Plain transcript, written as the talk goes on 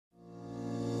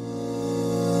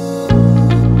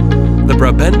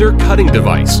Brabender cutting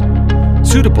device,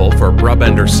 suitable for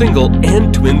Brabender single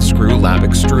and twin screw lab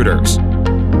extruders.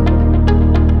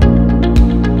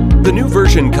 The new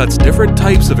version cuts different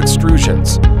types of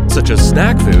extrusions, such as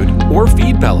snack food or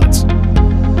feed pellets.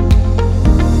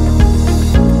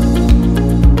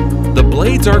 The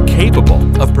blades are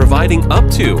capable of providing up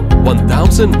to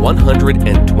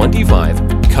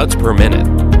 1,125 cuts per minute.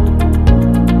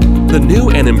 The new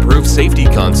and improved safety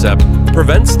concept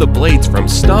prevents the blades from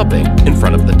stopping in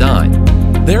front of the die.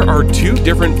 There are two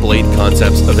different blade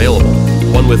concepts available,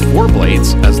 one with 4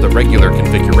 blades as the regular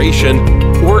configuration,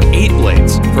 or 8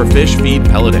 blades for fish feed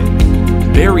pelleting.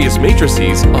 Various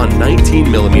matrices on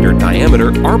 19mm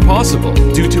diameter are possible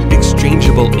due to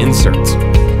exchangeable inserts.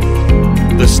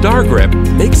 The star grip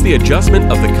makes the adjustment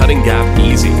of the cutting gap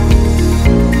easy.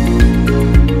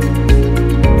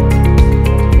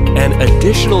 An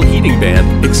additional heating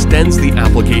band extends the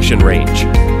application range.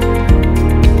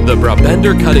 The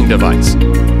Brabender cutting device.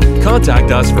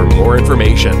 Contact us for more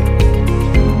information.